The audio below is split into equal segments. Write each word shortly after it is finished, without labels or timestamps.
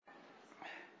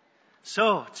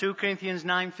So, 2 Corinthians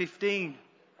 9:15.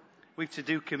 We've to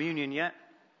do communion yet.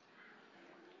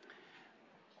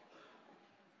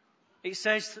 It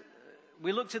says,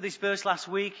 we looked at this verse last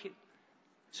week.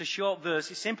 It's a short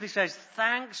verse. It simply says,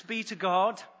 thanks be to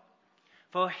God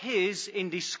for his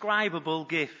indescribable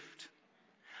gift.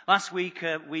 Last week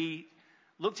we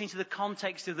looked into the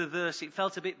context of the verse. It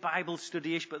felt a bit Bible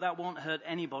study-ish, but that won't hurt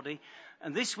anybody.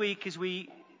 And this week, as we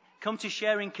come to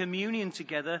sharing communion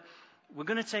together, we're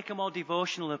going to take a more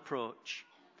devotional approach.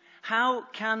 How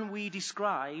can we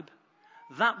describe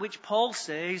that which Paul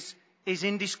says is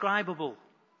indescribable?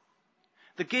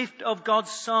 The gift of God's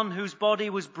Son, whose body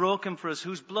was broken for us,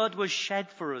 whose blood was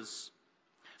shed for us.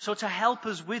 So to help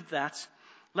us with that,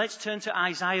 let's turn to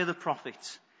Isaiah the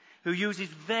prophet, who uses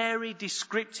very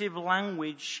descriptive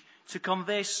language to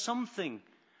convey something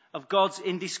of God's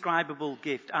indescribable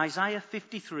gift. Isaiah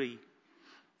 53,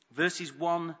 verses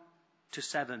 1 to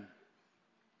 7.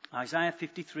 Isaiah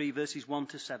 53, verses 1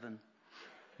 to 7.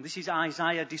 This is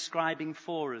Isaiah describing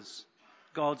for us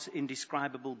God's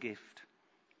indescribable gift.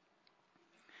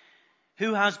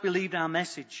 Who has believed our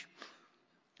message?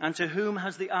 And to whom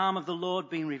has the arm of the Lord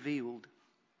been revealed?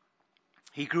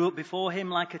 He grew up before him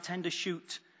like a tender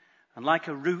shoot, and like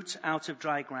a root out of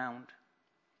dry ground.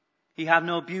 He had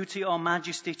no beauty or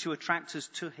majesty to attract us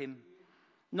to him,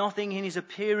 nothing in his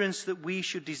appearance that we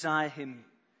should desire him.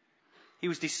 He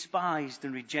was despised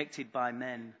and rejected by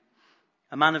men,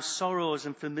 a man of sorrows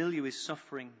and familiar with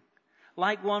suffering.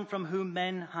 Like one from whom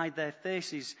men hide their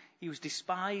faces, he was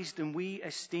despised and we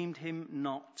esteemed him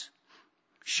not.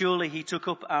 Surely he took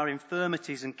up our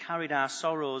infirmities and carried our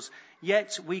sorrows,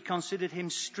 yet we considered him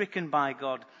stricken by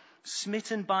God,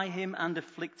 smitten by him and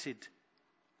afflicted.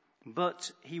 But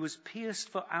he was pierced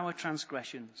for our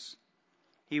transgressions.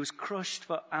 He was crushed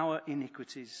for our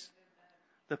iniquities.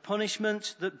 The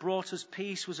punishment that brought us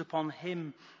peace was upon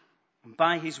him, and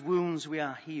by his wounds we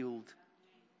are healed.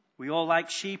 We all like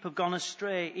sheep have gone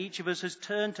astray. Each of us has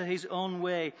turned to his own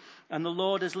way, and the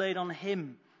Lord has laid on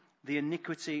him the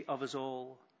iniquity of us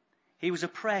all. He was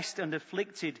oppressed and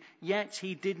afflicted, yet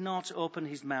he did not open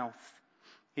his mouth.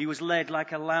 He was led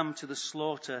like a lamb to the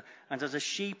slaughter, and as a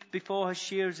sheep before her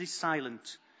shearers is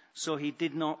silent, so he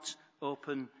did not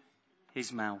open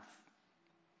his mouth.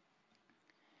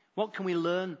 What can we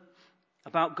learn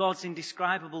about God's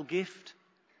indescribable gift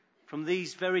from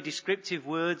these very descriptive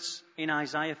words in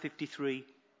Isaiah 53?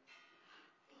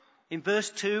 In verse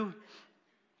 2,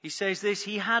 he says this,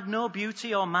 he had no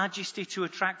beauty or majesty to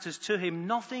attract us to him,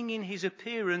 nothing in his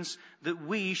appearance that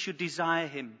we should desire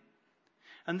him.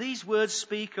 And these words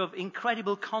speak of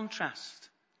incredible contrast.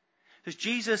 Because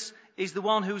Jesus is the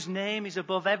one whose name is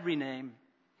above every name.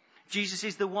 Jesus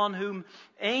is the one whom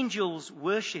angels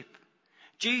worship.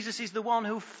 Jesus is the one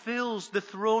who fills the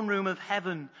throne room of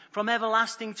heaven. From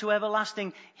everlasting to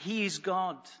everlasting, he is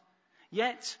God.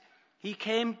 Yet, he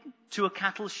came to a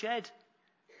cattle shed,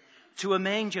 to a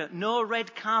manger. No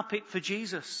red carpet for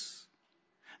Jesus.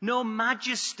 No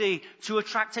majesty to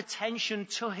attract attention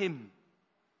to him.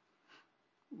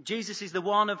 Jesus is the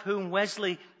one of whom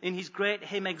Wesley, in his great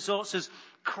hymn, exhorts us,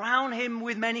 crown him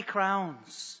with many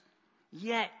crowns.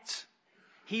 Yet,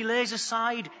 he lays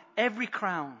aside every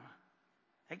crown,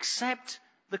 except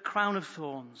the crown of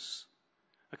thorns,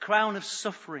 a crown of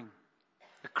suffering,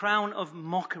 a crown of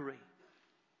mockery.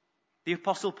 The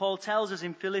Apostle Paul tells us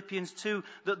in Philippians 2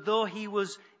 that though he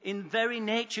was in very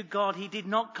nature God, he did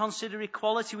not consider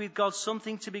equality with God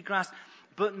something to be grasped,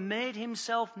 but made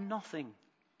himself nothing.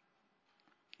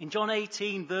 In John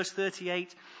 18, verse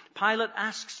 38, Pilate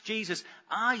asks Jesus,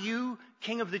 are you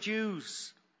King of the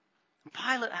Jews? And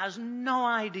Pilate has no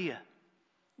idea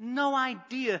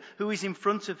who is in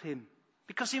front of him.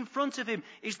 Because in front of him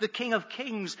is the King of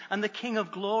Kings and the King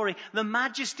of Glory, the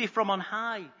majesty from on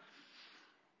high.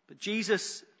 But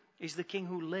Jesus is the King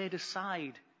who laid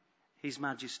aside his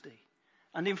majesty.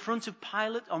 And in front of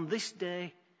Pilate on this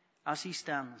day, as he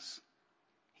stands,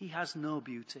 he has no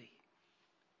beauty.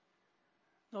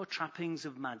 No trappings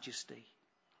of majesty.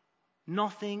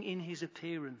 Nothing in his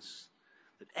appearance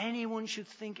that anyone should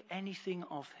think anything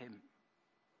of him.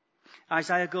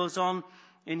 Isaiah goes on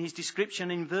in his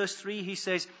description. In verse 3 he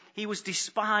says, he was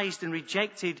despised and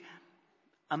rejected,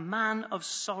 a man of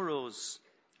sorrows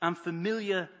and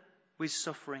familiar with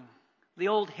suffering. The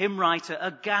old hymn writer,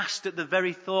 aghast at the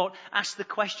very thought, asked the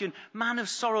question, man of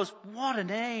sorrows, what a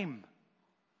name!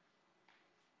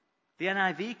 The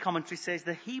NIV commentary says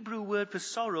the Hebrew word for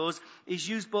sorrows is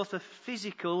used both of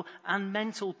physical and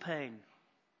mental pain.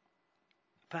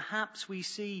 Perhaps we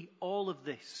see all of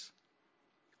this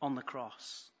on the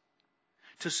cross.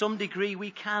 To some degree,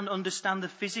 we can understand the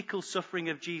physical suffering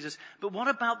of Jesus. But what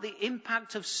about the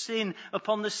impact of sin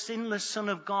upon the sinless Son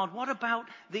of God? What about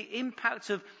the impact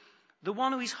of the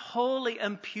one who is holy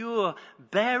and pure,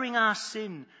 bearing our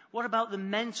sin? What about the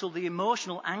mental, the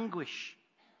emotional anguish?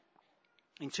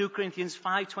 In 2 Corinthians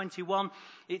 5:21,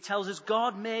 it tells us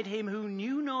God made him who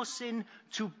knew no sin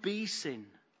to be sin.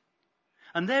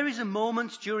 And there is a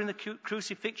moment during the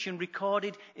crucifixion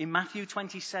recorded in Matthew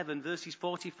 27, verses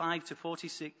 45 to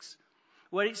 46,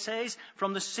 where it says,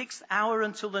 from the 6th hour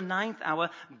until the 9th hour,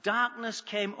 darkness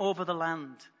came over the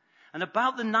land. And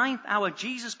about the 9th hour,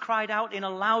 Jesus cried out in a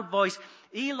loud voice,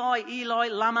 Eloi, Eloi,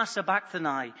 lama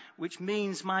sabachthani, which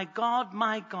means, my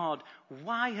God,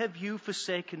 why have you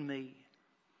forsaken me?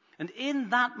 And in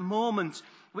that moment,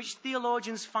 which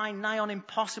theologians find nigh on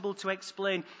impossible to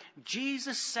explain,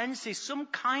 Jesus senses some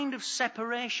kind of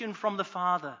separation from the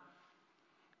Father.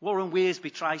 Warren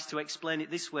Wiersbe tries to explain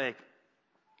it this way.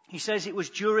 He says it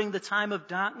was during the time of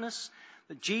darkness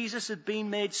that Jesus had been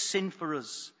made sin for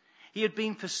us. He had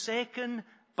been forsaken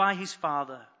by his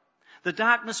Father. The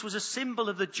darkness was a symbol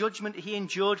of the judgment he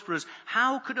endured for us.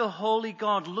 How could a holy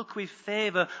God look with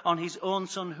favour on his own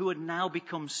Son who had now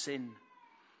become sin?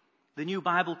 The New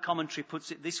Bible Commentary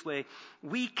puts it this way: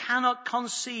 we cannot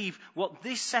conceive what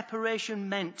this separation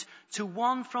meant to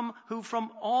one who from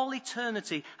all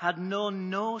eternity had known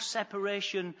no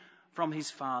separation from his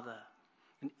Father.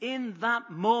 And in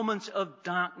that moment of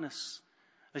darkness,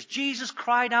 as Jesus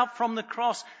cried out from the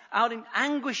cross, out in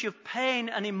anguish of pain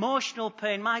and emotional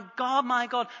pain, my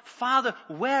God, Father,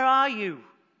 where are you?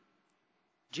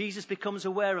 Jesus becomes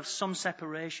aware of some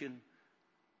separation,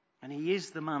 and he is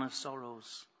the man of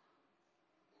sorrows.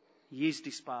 He is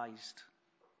despised.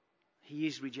 He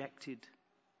is rejected.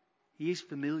 He is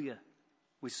familiar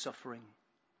with suffering.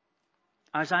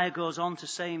 Isaiah goes on to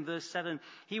say in verse 7,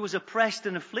 he was oppressed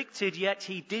and afflicted, yet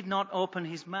he did not open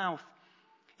his mouth.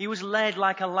 He was led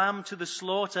like a lamb to the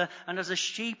slaughter, and as a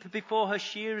sheep before her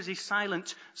shearers is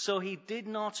silent, so he did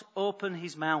not open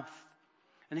his mouth.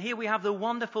 And here we have the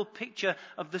wonderful picture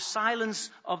of the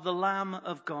silence of the Lamb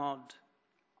of God.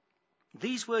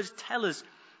 These words tell us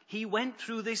he went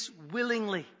through this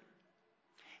willingly.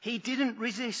 He didn't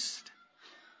resist.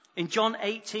 In John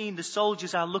 18, the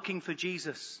soldiers are looking for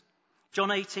Jesus.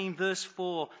 John 18, verse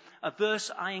 4, a verse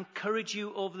I encourage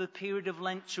you over the period of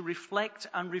Lent to reflect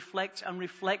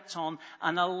on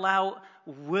and allow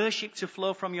worship to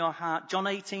flow from your heart. John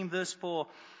 18, verse 4,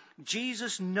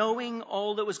 Jesus, knowing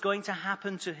all that was going to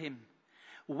happen to him,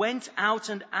 went out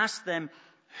and asked them,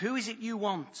 who is it you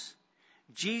want?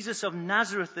 Jesus of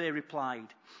Nazareth, they replied.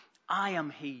 I am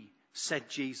he, said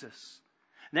Jesus.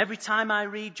 And every time I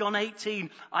read John 18,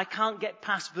 I can't get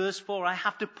past verse 4. I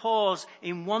have to pause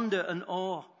in wonder and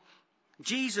awe.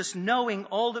 Jesus, knowing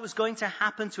all that was going to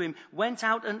happen to him, went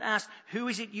out and asked, who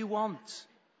is it you want?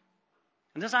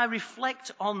 And as I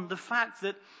reflect on the fact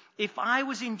that if I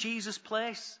was in Jesus'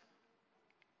 place,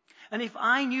 and if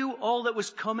I knew all that was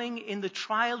coming in the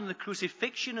trial and the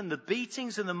crucifixion and the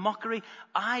beatings and the mockery,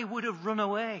 I would have run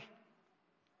away.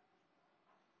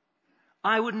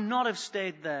 I would not have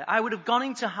stayed there. I would have gone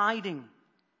into hiding.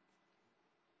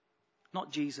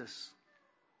 Not Jesus.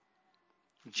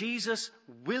 Jesus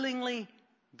willingly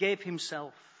gave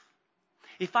himself.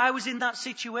 If I was in that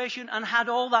situation and had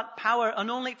all that power and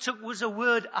all it took was a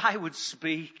word, I would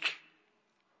speak.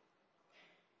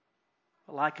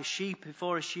 But like a sheep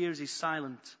before a shears is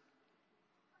silent,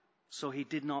 so he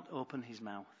did not open his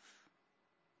mouth.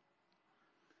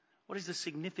 What is the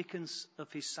significance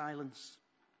of his silence?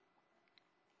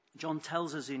 John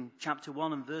tells us in chapter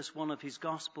 1 and verse 1 of his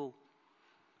gospel,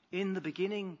 in the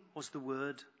beginning was the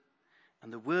Word,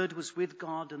 and the Word was with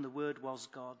God, and the Word was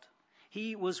God.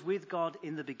 He was with God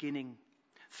in the beginning.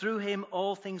 Through him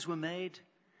all things were made.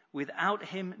 Without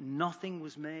him nothing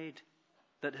was made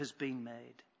that has been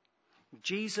made.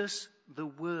 Jesus, the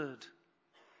Word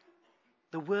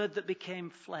that became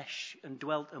flesh and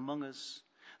dwelt among us,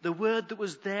 the Word that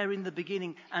was there in the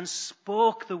beginning and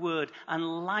spoke the Word,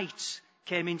 and light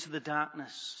came into the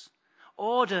darkness,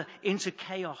 order into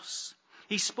chaos.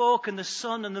 He spoke and the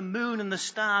sun and the moon and the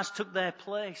stars took their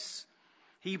place.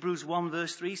 Hebrews 1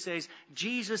 verse 3 says,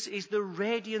 Jesus is the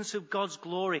radiance of God's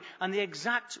glory and the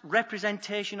exact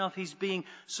representation of his being,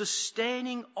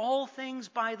 sustaining all things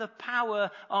by the power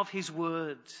of his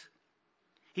word.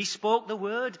 He spoke the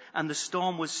word and the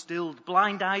storm was stilled.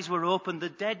 Blind eyes were opened, the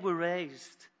dead were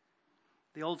raised.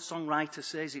 The old songwriter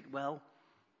says it well.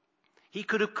 He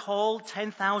could have called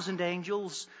 10,000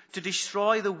 angels to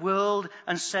destroy the world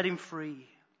and set him free.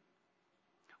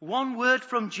 One word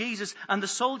from Jesus and the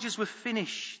soldiers were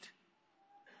finished.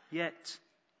 Yet,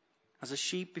 As a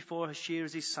sheep before her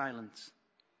shearers is silent,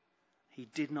 he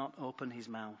did not open his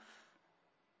mouth.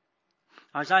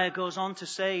 Isaiah goes on to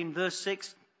say in verse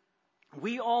 6,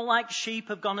 we all like sheep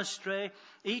have gone astray.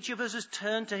 Each of us has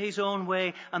turned to his own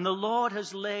way, and the Lord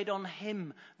has laid on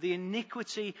him the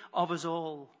iniquity of us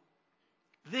all.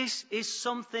 This is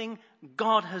something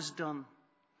God has done.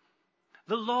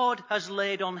 The Lord has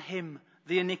laid on him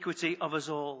the iniquity of us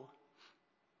all.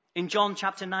 In John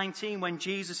chapter 19, when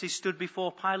Jesus is stood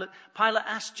before Pilate, Pilate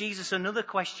asks Jesus another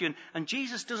question, and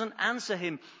Jesus doesn't answer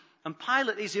him, and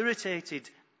Pilate is irritated.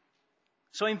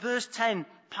 So in verse 10,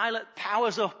 Pilate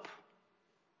powers up.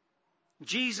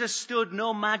 Jesus stood,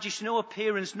 no majesty, no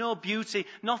appearance, no beauty,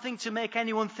 nothing to make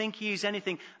anyone think he is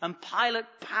anything. And Pilate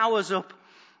powers up.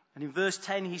 And in verse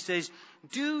 10 he says,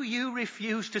 do you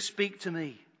refuse to speak to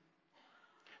me?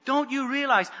 Don't you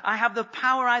realize I have the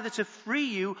power either to free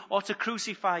you or to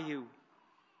crucify you?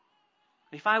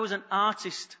 If I was an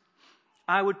artist,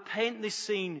 I would paint this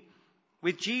scene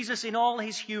with Jesus in all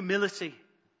his humility.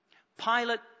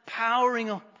 Pilate powering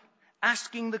up,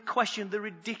 asking the question, the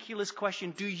ridiculous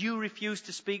question, do you refuse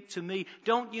to speak to me?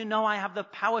 Don't you know I have the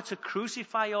power to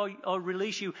crucify or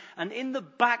release you? And in the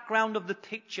background of the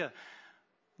picture,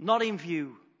 not in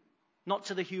view, not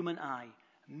to the human eye,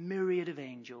 a myriad of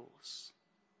angels,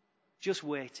 just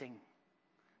waiting,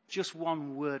 just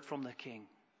one word from the King.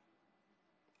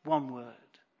 One word.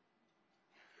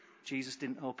 Jesus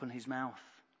didn't open his mouth.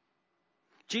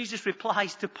 Jesus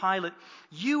replies to Pilate,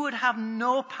 you would have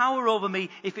no power over me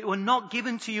if it were not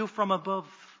given to you from above.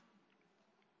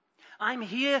 I'm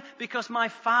here because my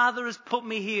Father has put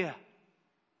me here.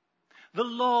 The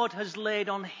Lord has laid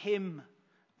on him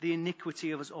the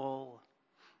iniquity of us all.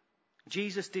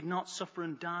 Jesus did not suffer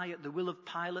and die at the will of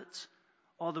Pilate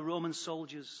or the Roman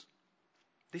soldiers.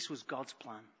 This was God's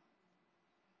plan.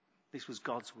 This was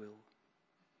God's will.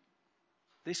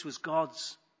 This was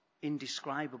God's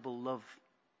indescribable love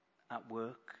at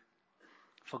work.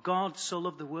 For God so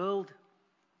loved the world,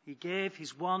 he gave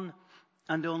his one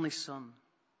and only Son.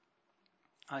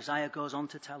 Isaiah goes on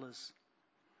to tell us,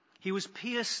 he was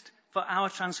pierced for our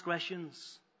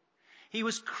transgressions. He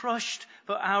was crushed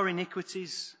for our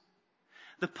iniquities.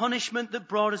 The punishment that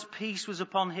brought us peace was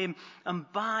upon him, and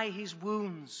by his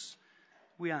wounds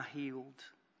we are healed.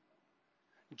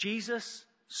 Jesus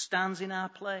stands in our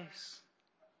place,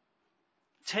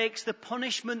 takes the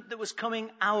punishment that was coming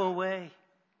our way,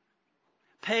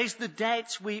 pays the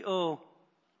debts we owe,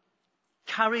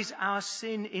 carries our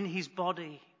sin in his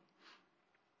body.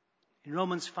 In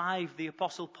Romans 5, the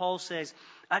Apostle Paul says,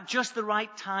 at just the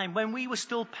right time, when we were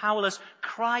still powerless,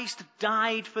 Christ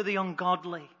died for the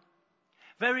ungodly.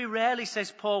 Very rarely,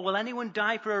 says Paul, will anyone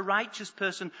die for a righteous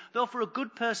person, though for a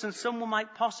good person someone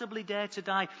might possibly dare to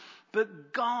die.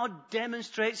 But God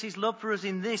demonstrates his love for us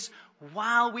in this: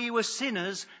 while we were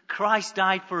sinners, Christ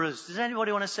died for us. Does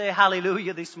anybody want to say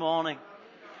hallelujah this morning?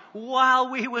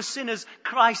 While we were sinners,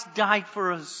 Christ died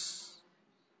for us.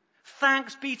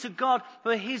 Thanks be to God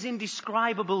for his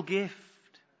indescribable gift.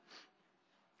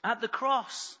 At the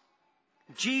cross,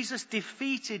 Jesus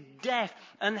defeated death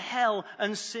and hell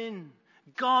and sin.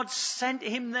 God sent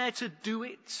him there to do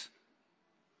it.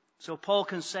 So Paul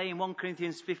can say in 1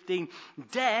 Corinthians 15,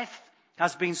 death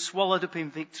has been swallowed up in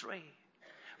victory.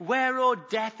 Where, O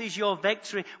death, is your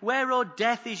victory? Where, O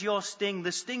death, is your sting?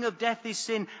 The sting of death is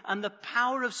sin, and the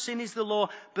power of sin is the law.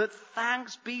 But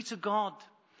thanks be to God,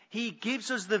 he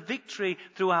gives us the victory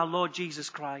through our Lord Jesus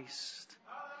Christ.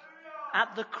 Hallelujah.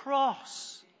 At the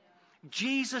cross,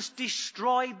 Jesus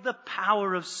destroyed the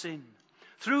power of sin.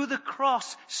 Through the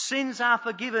cross, sins are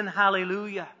forgiven.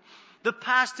 Hallelujah. The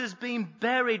past has been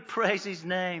buried. Praise his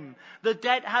name. The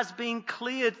debt has been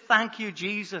cleared. Thank you,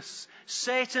 Jesus.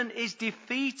 Satan is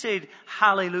defeated.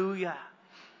 Hallelujah.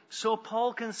 So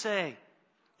Paul can say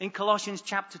in Colossians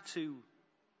chapter 2,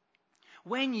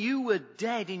 when you were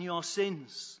dead in your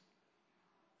sins,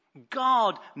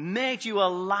 God made you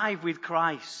alive with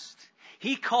Christ.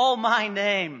 He called my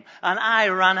name and I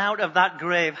ran out of that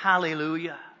grave.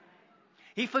 Hallelujah.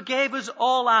 He forgave us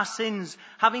all our sins,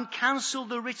 having cancelled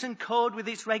the written code with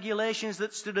its regulations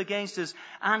that stood against us,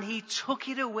 and he took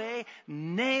it away,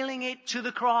 nailing it to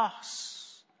the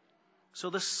cross. So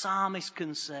the psalmist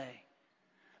can say,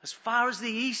 as far as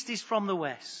the east is from the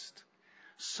west,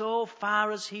 so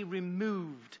far as he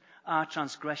removed our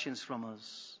transgressions from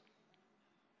us.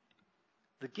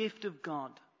 The gift of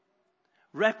God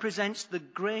represents the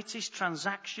greatest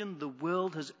transaction the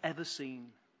world has ever seen.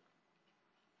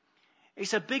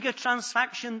 It's a bigger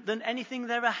transaction than anything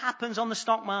that ever happens on the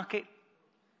stock market.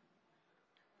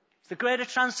 It's the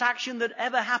greatest transaction that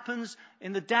ever happens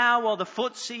in the Dow or the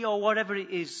FTSE or whatever it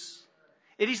is.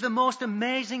 It is the most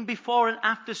amazing before and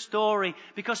after story,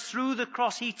 because through the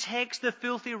cross he takes the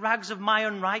filthy rags of my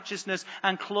unrighteousness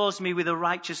and clothes me with the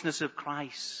righteousness of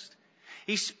Christ.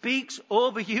 He speaks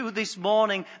over you this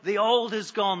morning. The old has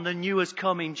gone, the new has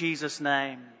come in Jesus'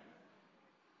 name.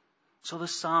 So the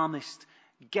psalmist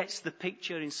gets the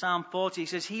picture in Psalm 40. He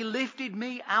says, he lifted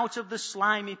me out of the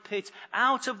slimy pit,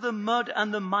 out of the mud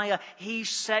and the mire. He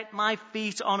set my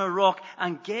feet on a rock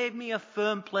and gave me a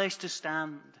firm place to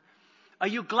stand. Are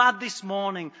you glad this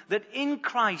morning that in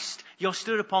Christ you're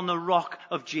stood upon the rock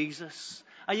of Jesus?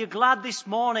 Are you glad this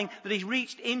morning that he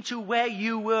reached into where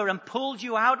you were and pulled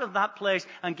you out of that place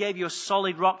and gave you a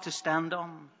solid rock to stand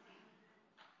on?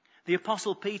 The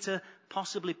Apostle Peter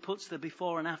possibly puts the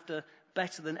before and after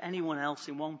better than anyone else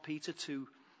in 1 Peter 2,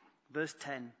 verse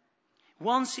 10.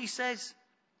 Once, he says,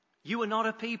 you were not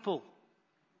a people,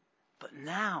 but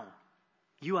now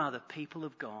you are the people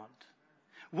of God.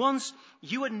 Once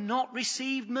you had not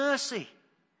received mercy,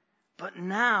 but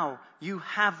now you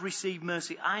have received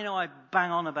mercy. I know I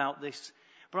bang on about this,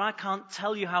 but I can't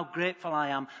tell you how grateful I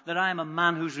am that I am a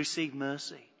man who's received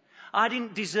mercy. I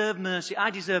didn't deserve mercy. I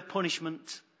deserved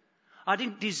punishment. I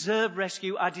didn't deserve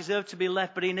rescue. I deserved to be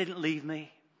left, but he didn't leave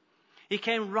me. He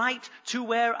came right to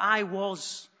where I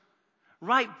was.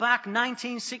 Right back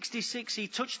 1966, he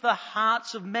touched the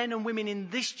hearts of men and women in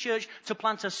this church to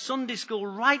plant a Sunday school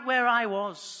right where I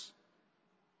was.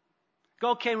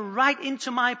 God came right into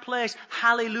my place.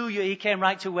 Hallelujah. He came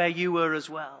right to where you were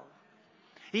as well.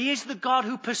 He is the God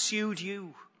who pursued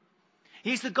you.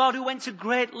 He's the God who went to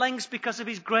great lengths because of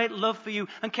his great love for you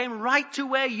and came right to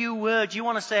where you were. Do you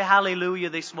want to say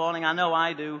hallelujah this morning? I know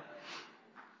I do.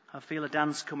 I feel a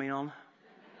dance coming on.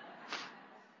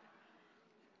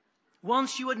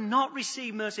 Once you had not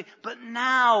received mercy, but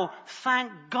now,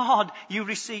 thank God, you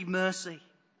received mercy.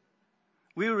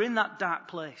 We were in that dark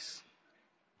place.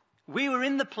 We were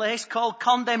in the place called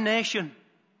condemnation.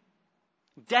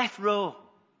 Death row.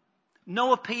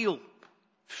 No appeal.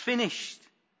 Finished.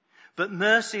 But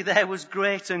mercy there was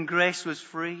great and grace was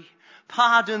free.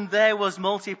 Pardon there was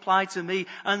multiplied to me,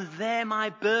 and there my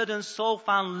burdened soul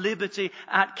found liberty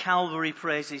at Calvary.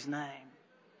 Praise his name.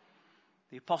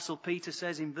 The Apostle Peter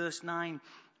says in verse 9,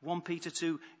 1 Peter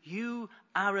 2, you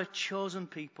are a chosen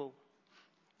people.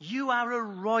 You are a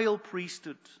royal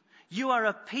priesthood. You are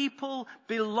a people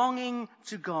belonging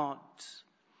to God.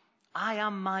 I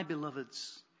am my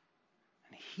beloved's,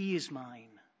 and he is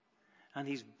mine, and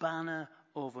his banner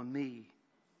over me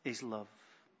is love.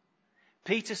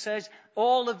 Peter says,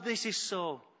 all of this is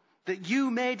so that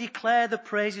you may declare the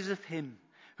praises of him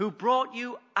who brought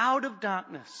you out of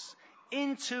darkness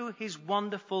into his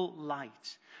wonderful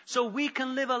light. So we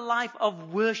can live a life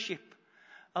of worship,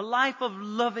 a life of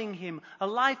loving him, a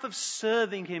life of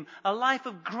serving him, a life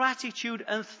of gratitude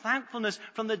and thankfulness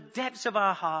from the depths of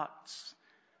our hearts.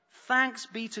 Thanks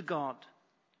be to God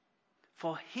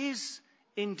for his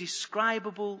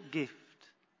indescribable gift.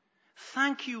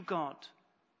 Thank you, God,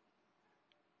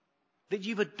 that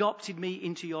you've adopted me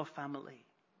into your family.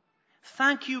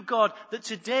 Thank you, God, that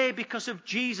today, because of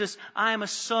Jesus, I am a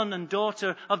son and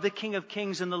daughter of the King of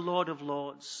Kings and the Lord of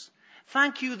Lords.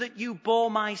 Thank you that you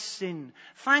bore my sin.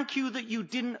 Thank you that you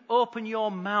didn't open your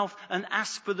mouth and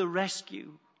ask for the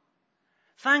rescue.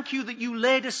 Thank you that you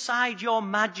laid aside your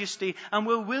majesty and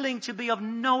were willing to be of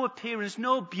no appearance,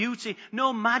 no beauty,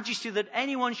 no majesty that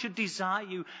anyone should desire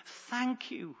you. Thank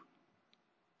you.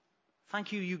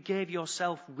 Thank you, you gave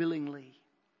yourself willingly.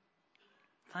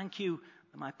 Thank you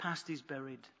that my past is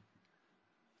buried.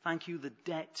 Thank you, the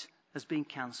debt has been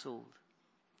cancelled.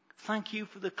 Thank you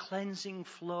for the cleansing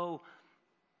flow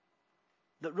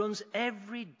that runs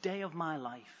every day of my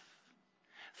life.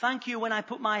 Thank you, when I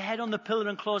put my head on the pillow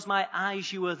and close my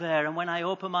eyes, you were there. And when I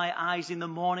open my eyes in the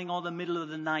morning or the middle of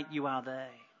the night, you are there.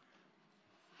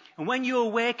 And when you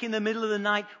awake in the middle of the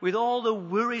night with all the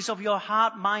worries of your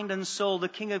heart, mind and soul, the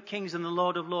King of Kings and the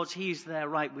Lord of Lords, he is there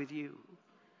right with you.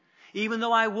 Even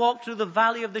though I walk through the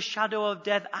valley of the shadow of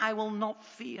death, I will not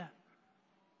fear,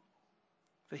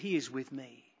 for he is with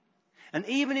me. And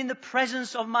even in the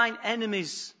presence of mine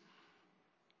enemies,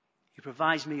 he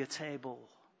provides me a table.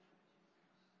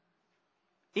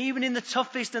 Even in the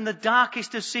toughest and the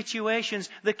darkest of situations,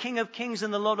 the King of Kings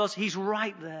and the Lord of Lords, he's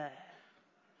right there.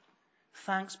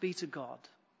 Thanks be to God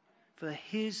for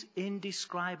his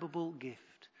indescribable gift.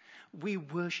 We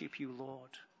worship you, Lord.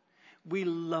 We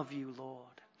love you, Lord.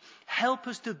 Help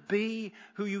us to be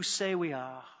who you say we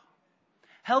are.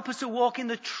 Help us to walk in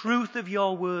the truth of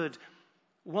your word.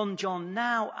 1 John,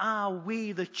 now are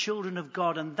we the children of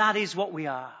God, and that is what we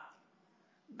are.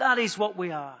 That is what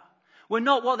we are. We're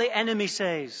not what the enemy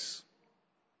says.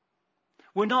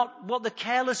 We're not what the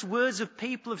careless words of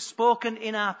people have spoken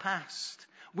in our past.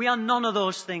 We are none of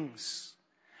those things.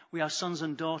 We are sons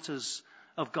and daughters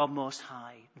of God Most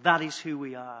High. That is who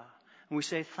we are. And we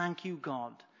say, thank you,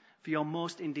 God, for your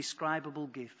most indescribable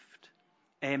gift.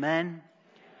 Amen.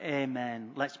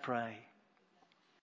 Amen. Let's pray.